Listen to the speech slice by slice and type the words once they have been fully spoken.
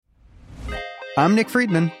I'm Nick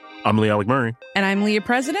Friedman. I'm Lee Alec Murray. And I'm Leah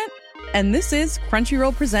President. And this is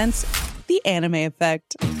Crunchyroll Presents The Anime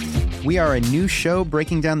Effect. We are a new show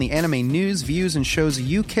breaking down the anime news, views, and shows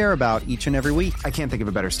you care about each and every week. I can't think of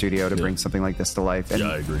a better studio to bring something like this to life. And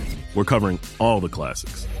I agree. We're covering all the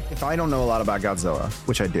classics. if I don't know a lot about Godzilla,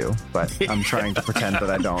 which I do, but I'm trying to pretend that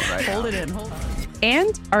I don't right now. Hold it in, hold on.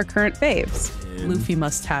 And our current faves. Luffy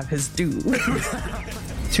must have his due.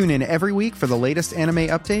 Tune in every week for the latest anime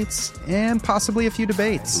updates and possibly a few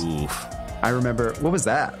debates. Oof. I remember, what was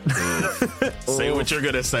that? Say what you're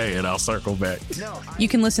going to say and I'll circle back. You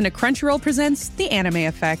can listen to Crunchyroll Presents The Anime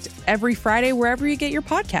Effect every Friday wherever you get your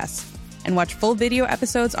podcasts. And watch full video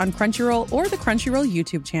episodes on Crunchyroll or the Crunchyroll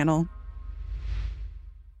YouTube channel.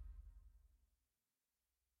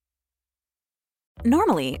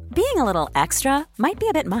 Normally, being a little extra might be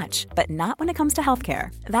a bit much, but not when it comes to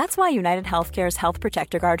healthcare. That's why United Healthcare's Health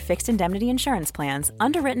Protector Guard fixed indemnity insurance plans,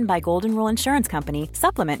 underwritten by Golden Rule Insurance Company,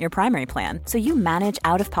 supplement your primary plan so you manage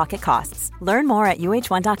out-of-pocket costs. Learn more at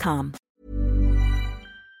uh1.com.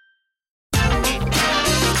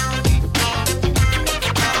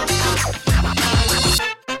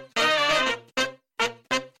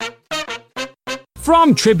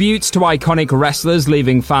 From tributes to iconic wrestlers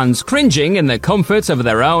leaving fans cringing in the comfort of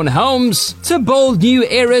their own homes, to bold new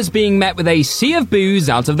eras being met with a sea of boos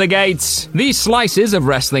out of the gates, these slices of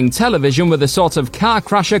wrestling television were the sort of car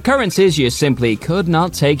crash occurrences you simply could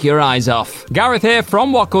not take your eyes off. Gareth here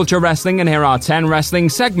from What Culture Wrestling, and here are 10 wrestling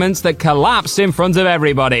segments that collapsed in front of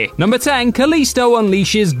everybody. Number 10, Kalisto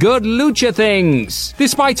unleashes good lucha things.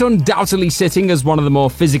 Despite undoubtedly sitting as one of the more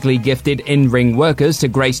physically gifted in-ring workers to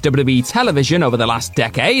grace WWE television over the last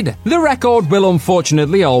decade, the record will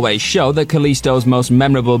unfortunately always show that Kalisto's most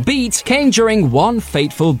memorable beat came during one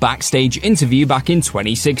fateful backstage interview back in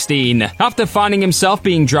 2016. After finding himself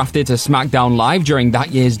being drafted to SmackDown Live during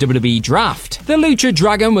that year's WWE draft, the Lucha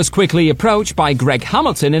Dragon was quickly approached by Greg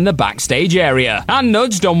Hamilton in the backstage area and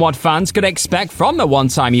nudged on what fans could expect from the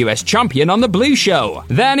one-time US champion on the Blue Show.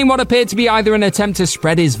 Then, in what appeared to be either an attempt to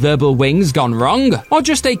spread his verbal wings gone wrong, or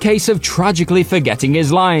just a case of tragically forgetting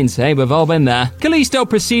his lines, hey, we've all been there, Kalisto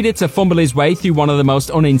proceeded to fumble his way through one of the most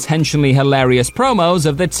unintentionally hilarious promos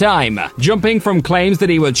of the time, jumping from claims that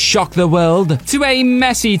he would shock the world to a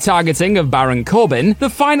messy targeting of Baron Corbin. The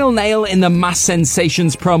final nail in the Mass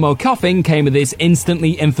Sensations promo coffin came with his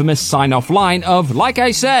instantly infamous sign-off line of, "Like I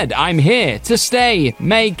said, I'm here to stay,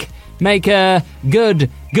 make a good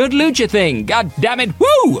lucha thing, god damn it,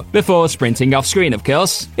 woo!" before sprinting off screen, of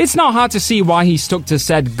course. It's not hard to see why he stuck to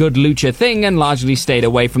said good lucha thing and largely stayed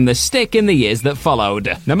away from the stick in the years that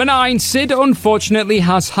followed. Number 9, Sid unfortunately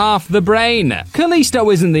has half the brain.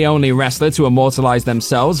 Kalisto isn't the only wrestler to immortalize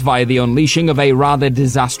themselves via the unleashing of a rather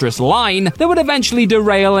disastrous line that would eventually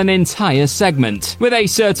derail an entire segment, with a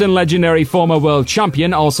certain legendary former world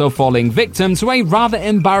champion also falling victim to a rather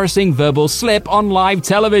embarrassing verbal slip on live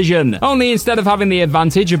television. Only instead of having the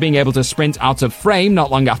advantage of being able to sprint out of frame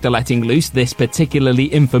not long after letting loose this particularly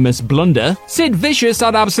infamous blunder, Sid Vicious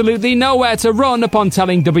had absolutely nowhere to run upon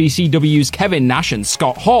telling WCW's Kevin Nash and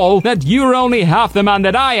Scott Hall that "you're only half the man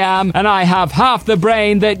that I am, and I have half the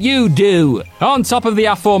brain that you do." On top of the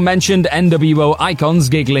aforementioned NWO icons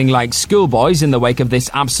giggling like schoolboys in the wake of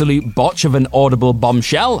this absolute botch of an audible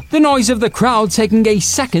bombshell, the noise of the crowd taking a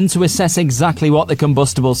second to assess exactly what the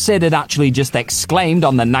combustible Sid had actually just exclaimed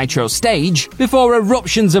on the Nitro stage, before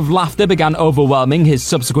eruptions of laughter began overwhelming his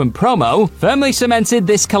subsequent promo, firmly cemented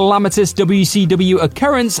this calamitous WCW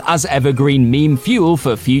occurrence as evergreen meme fuel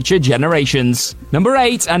for future generations. Number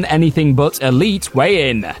 8, an anything but elite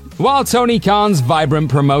weigh-in. While Tony Khan's vibrant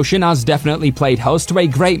promotion has definitely played host to a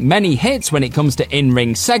great many hits when it comes to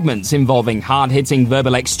in-ring segments involving hard-hitting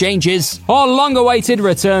verbal exchanges or long-awaited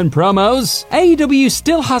return promos, AEW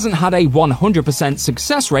still hasn't had a 100%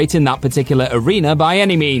 success rate in that particular arena by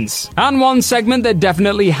any means. And one segment that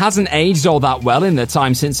definitely hasn't aged all that well in the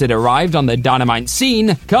time since it arrived on the Dynamite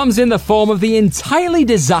scene comes in the form of the entirely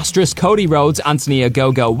disastrous Cody Rhodes Anthony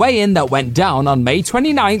Ogogo weigh-in that went down on May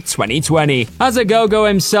 29, 2020. As Ogogo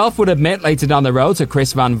himself would admit later down the road to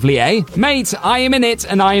Chris Van Vliet, "Mate, I am in it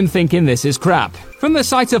and I am thinking this is crap." From the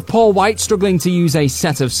sight of Paul White struggling to use a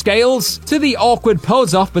set of scales, to the awkward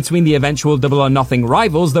pose-off between the eventual Double or Nothing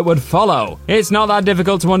rivals that would follow, it's not that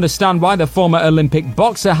difficult to understand why the former Olympic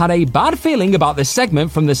boxer had a bad feeling about the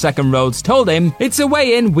segment from the second Rhodes told him, "It's a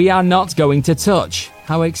weigh-in we are not going to touch."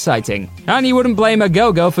 How exciting. And you wouldn't blame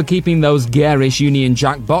Ogogo for keeping those garish Union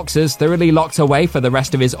Jack boxers thoroughly locked away for the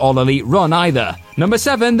rest of his All Elite run either. Number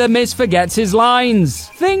 7, The Miz forgets his lines.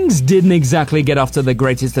 Things didn't exactly get off to the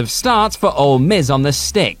greatest of starts for old Miz on the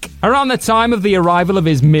stick. Around the time of the arrival of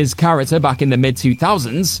his Miz character back in the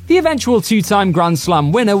mid-2000s, the eventual 2-time Grand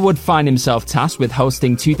Slam winner would find himself tasked with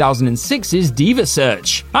hosting 2006's Diva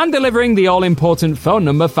Search and delivering the all-important phone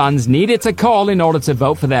number fans needed to call in order to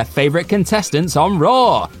vote for their favorite contestants on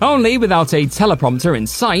Raw. Only without a teleprompter in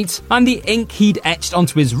sight, and the ink he'd etched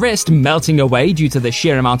onto his wrist melting away due to the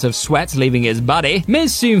sheer amount of sweat leaving his body,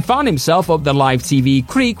 Miz soon found himself up the live TV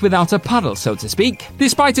creek without a paddle, so to speak.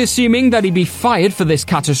 Despite assuming that he'd be fired for this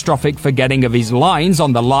catastrophic forgetting of his lines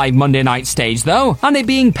on the live Monday night stage though, and it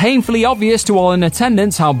being painfully obvious to all in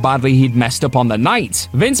attendance how badly he'd messed up on the night,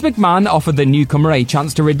 Vince McMahon offered the newcomer a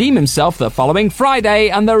chance to redeem himself the following Friday,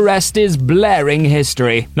 and the rest is blaring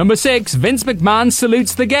history. Number 6, Vince McMahon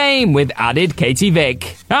salutes the game with added Katie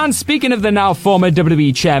Vick. And speaking of the now former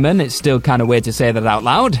WWE chairman, it's still kinda weird to say that out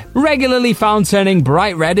loud, regularly found turning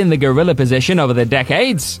bright red in the gorilla position over the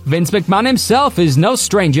decades, Vince McMahon himself is no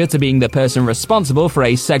stranger to being the person responsible for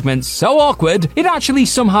a segment so awkward, it actually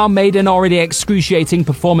somehow made an already excruciating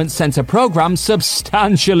Performance Center program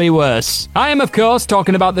substantially worse. I am, of course,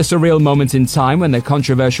 talking about the surreal moment in time when the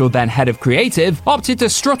controversial then head of creative opted to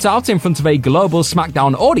strut out in front of a global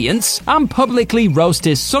SmackDown audience and publicly roast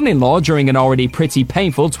his son-in-law during an already pretty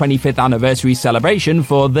painful 25th anniversary celebration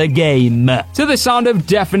for the game. To the sound of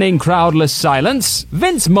deafening crowdless silence,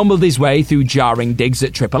 Vince mumbled his way through jarring digs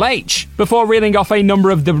at Triple H, before reeling off a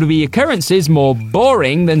number of WWE occurrences more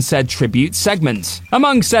boring than said tribute segment.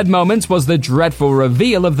 Among said moments was the dreadful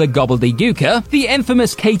reveal of the gobbledygooker, the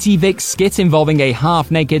infamous Katie Vick skit involving a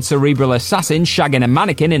half-naked cerebral assassin shagging a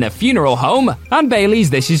mannequin in a funeral home, and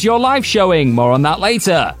Bayley's This Is Your Life showing, more on that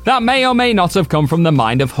later. That may or may not have come from the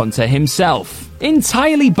mind of Hunter himself.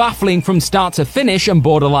 Entirely baffling from start to finish and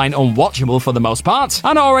borderline unwatchable for the most part,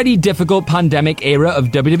 an already difficult pandemic era of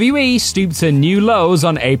WWE stooped to new lows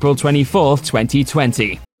on April 24th,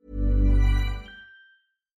 2020.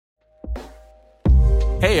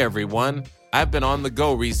 Hey everyone, I've been on the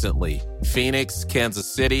go recently. Phoenix,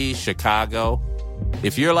 Kansas City, Chicago.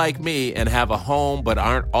 If you're like me and have a home but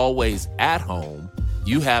aren't always at home,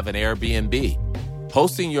 you have an Airbnb.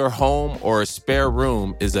 Hosting your home or a spare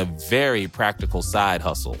room is a very practical side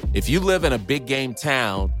hustle. If you live in a big game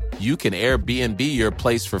town, you can Airbnb your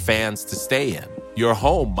place for fans to stay in. Your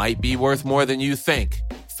home might be worth more than you think.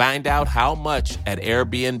 Find out how much at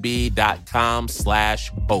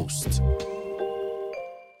airbnb.com/host.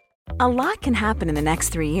 A lot can happen in the next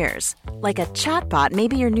 3 years. Like a chatbot may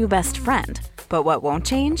be your new best friend. But what won't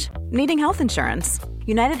change? Needing health insurance.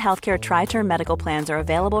 United Healthcare Tri-Term Medical Plans are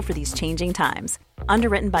available for these changing times.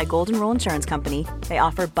 Underwritten by Golden Rule Insurance Company, they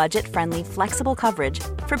offer budget-friendly, flexible coverage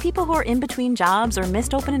for people who are in between jobs or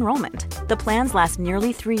missed open enrollment. The plans last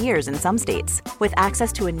nearly 3 years in some states, with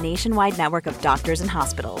access to a nationwide network of doctors and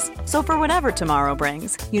hospitals. So for whatever tomorrow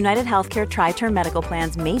brings, United Healthcare Tri-Term Medical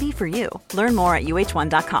Plans may be for you. Learn more at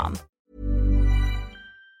uh1.com.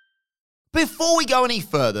 Before we go any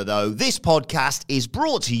further, though, this podcast is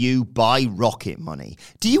brought to you by Rocket Money.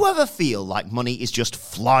 Do you ever feel like money is just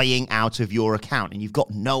flying out of your account and you've got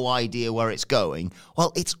no idea where it's going?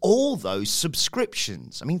 Well, it's all those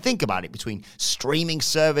subscriptions. I mean, think about it. Between streaming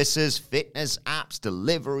services, fitness apps,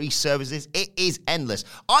 delivery services, it is endless.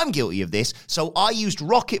 I'm guilty of this, so I used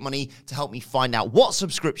Rocket Money to help me find out what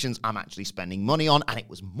subscriptions I'm actually spending money on, and it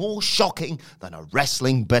was more shocking than a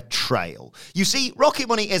wrestling betrayal. You see, Rocket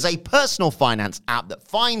Money is a personal finance app that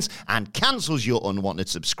finds and cancels your unwanted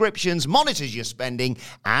subscriptions, monitors your spending,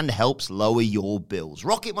 and helps lower your bills.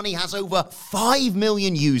 Rocket Money has over 5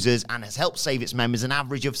 million users and has helped save its members an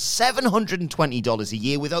average of $720 a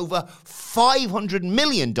year, with over $500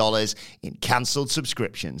 million in cancelled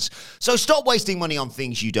subscriptions. So stop wasting money on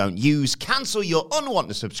things you don't use. Cancel your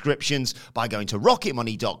unwanted subscriptions by going to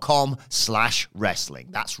rocketmoney.com/wrestling.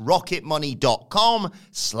 That's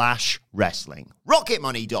rocketmoney.com/wrestling.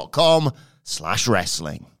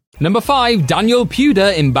 rocketmoney.com/wrestling. Number 5, Daniel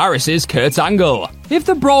Puder embarrasses Kurt Angle. If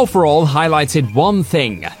the Brawl for All highlighted one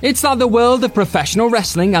thing, it's that the world of professional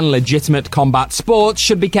wrestling and legitimate combat sports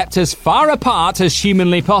should be kept as far apart as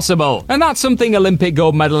humanly possible. And that's something Olympic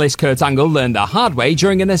gold medalist Kurt Angle learned the hard way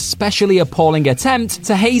during an especially appalling attempt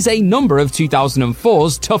to haze a number of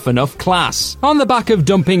 2004's Tough Enough class. On the back of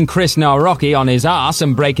dumping Chris Naoki on his ass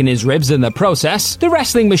and breaking his ribs in the process, the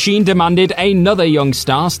wrestling machine demanded another young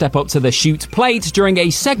star step up to the shoot plate during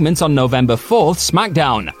a segment on November 4th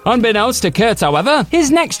SmackDown. Unbeknownst to Kurt, however, However,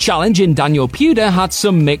 his next challenge in Daniel Puder had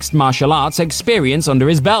some mixed martial arts experience under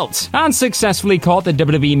his belt, and successfully caught the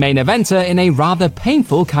WWE main eventer in a rather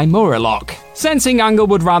painful Kimura lock. Sensing Angle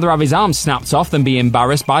would rather have his arm snapped off than be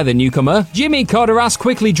embarrassed by the newcomer, Jimmy Corderas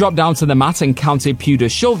quickly dropped down to the mat and counted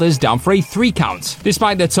Puder's shoulders down for a 3 count,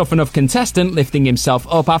 despite the tough enough contestant lifting himself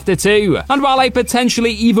up after 2. And while a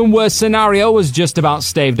potentially even worse scenario was just about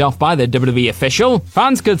staved off by the WWE official,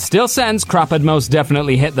 fans could still sense crap had most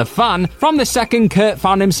definitely hit the fan from the second Kurt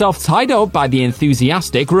found himself tied up by the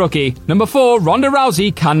enthusiastic rookie. Number 4, Ronda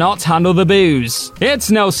Rousey cannot handle the booze.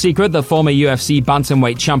 It's no secret that former UFC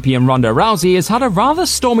bantamweight champion Ronda Rousey has had a rather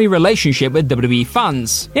stormy relationship with WWE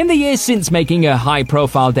fans in the years since making a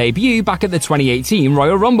high-profile debut back at the 2018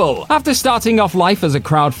 Royal Rumble. After starting off life as a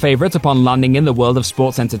crowd favorite upon landing in the world of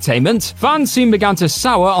sports entertainment, fans soon began to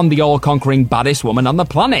sour on the all-conquering baddest woman on the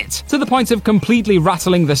planet, to the point of completely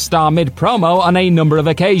rattling the star mid-promo on a number of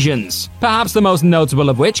occasions. Perhaps the most notable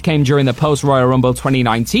of which came during the post-Royal Rumble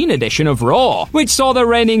 2019 edition of Raw, which saw the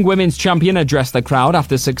reigning women's champion address the crowd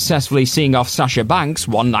after successfully seeing off Sasha Banks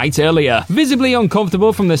one night earlier. Visibly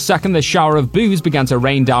uncomfortable from the second the shower of booze began to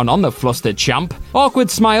rain down on the flustered champ, awkward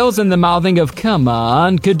smiles and the mouthing of "come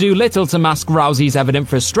on" could do little to mask Rousey's evident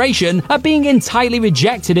frustration at being entirely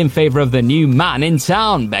rejected in favor of the new man in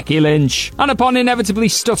town, Becky Lynch. And upon inevitably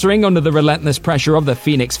stuttering under the relentless pressure of the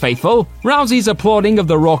Phoenix faithful, Rousey's applauding of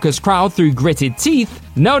the raucous crowd through gritted teeth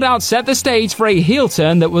no doubt set the stage for a heel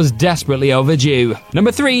turn that was desperately overdue.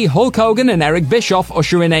 Number 3, Hulk Hogan and Eric Bischoff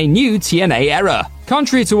usher in a new TNA era.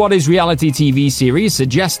 Contrary to what his reality TV series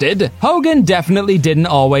suggested, Hogan definitely didn't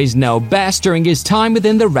always know best during his time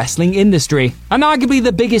within the wrestling industry. And arguably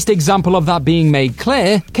the biggest example of that being made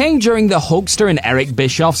clear came during the Hulkster and Eric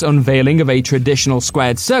Bischoff's unveiling of a traditional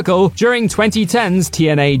squared circle during 2010's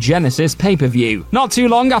TNA Genesis pay-per-view. Not too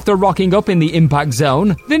long after rocking up in the Impact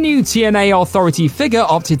Zone, the new TNA Authority figure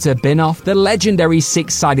opted to bin off the legendary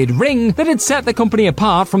 6-sided ring that had set the company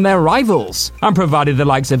apart from their rivals, and provided the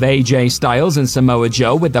likes of AJ Styles and Samoa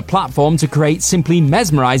Joe with the platform to create simply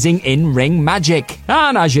mesmerizing in-ring magic.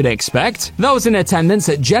 And as you'd expect, those in attendance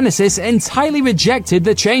at Genesis entirely rejected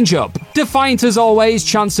the change-up. Defiant as always,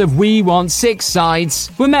 chants of "we want 6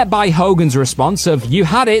 sides" were met by Hogan's response of "you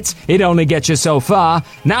had it, it only gets you so far,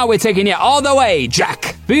 now we're taking you all the way,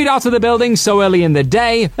 Jack." Booed out of the building so early in the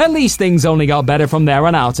day, at least things only got better from there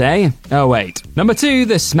on out, eh? Oh wait. Number 2,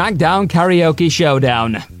 the SmackDown Karaoke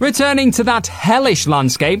Showdown. Returning to that hellish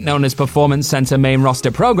landscape known as Performance Center main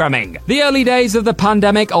roster programming, the early days of the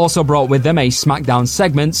pandemic also brought with them a SmackDown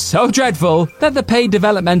segment so dreadful that the paid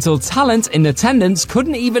developmental talent in attendance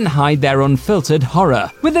couldn't even hide their unfiltered horror.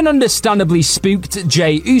 With an understandably spooked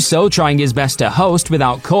Jey Uso trying his best to host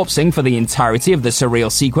without corpsing for the entirety of the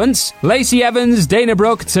surreal sequence, Lacey Evans, Dana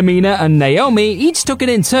Brooke, Tamina, and Naomi each took it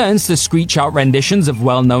in turns to screech out renditions of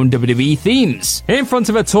well-known WWE themes in front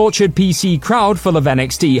of a tortured PC crowd full of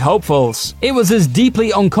NXT hopefuls. It was as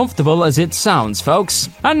deeply uncomfortable as it sounds, folks.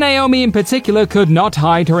 And Naomi in particular could not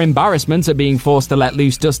hide her embarrassment at being forced to let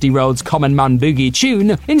loose Dusty Rhodes' Common Man Boogie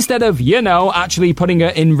tune instead of, actually putting her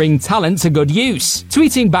in-ring talent to good use.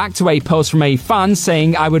 Tweeting back to a post from a fan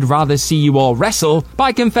saying, "I would rather see you all wrestle,"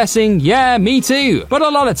 by confessing, "Yeah, me too, but a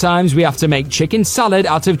lot of times we have to make chicken salad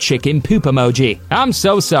out of chicken poop emoji. I'm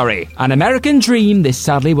so sorry. An American dream this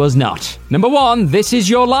sadly was not." Number 1, This Is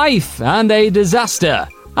Your Life, and a disaster.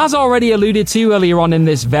 As already alluded to earlier on in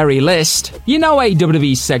this very list, a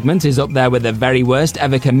WWE segment is up there with the very worst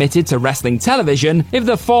ever committed to wrestling television if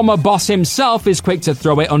the former boss himself is quick to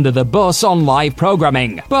throw it under the bus on live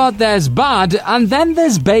programming. But there's bad, and then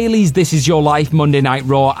there's Bayley's This Is Your Life Monday Night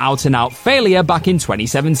Raw out-and-out failure back in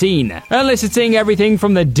 2017, eliciting everything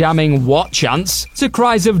from the damning "what" chants to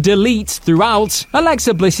cries of "delete" throughout,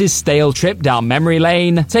 Alexa Bliss's stale trip down memory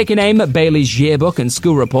lane, taking aim at Bayley's yearbook and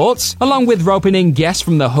school reports, along with roping in guests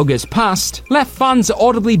from the Hugger's past, left fans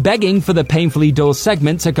audibly begging for the painfully dull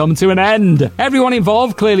segment to come to an end. Everyone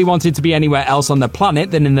involved clearly wanted to be anywhere else on the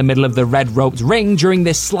planet than in the middle of the red-roped ring during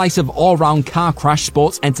this slice of all-round car crash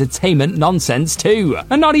sports entertainment nonsense too.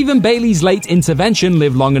 And not even Bayley's late intervention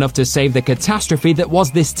lived long enough to save the catastrophe that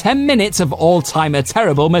was this 10 minutes of all-timer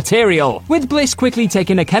terrible material, with Bliss quickly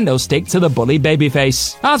taking a kendo stick to the bully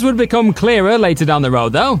babyface. As would become clearer later down the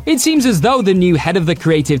road though, it seems as though the new head of the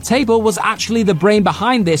creative table was actually the brain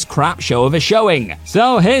behind this crap show of a showing.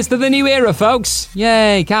 So here's to the new era, folks.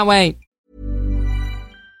 Yay, can't wait.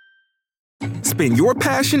 Spin your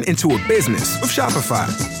passion into a business with Shopify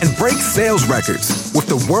and break sales records with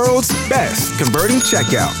the world's best converting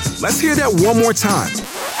checkout. Let's hear that one more time.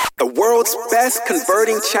 The world's best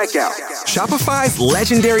converting checkout. Shopify's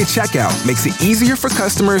legendary checkout makes it easier for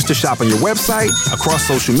customers to shop on your website, across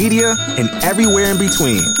social media, and everywhere in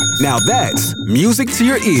between. Now that's music to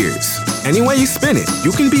your ears. Any way you spin it,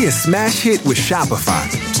 you can be a smash hit with Shopify.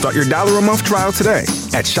 Start your $1 a month trial today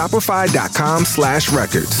at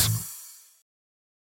shopify.com/records.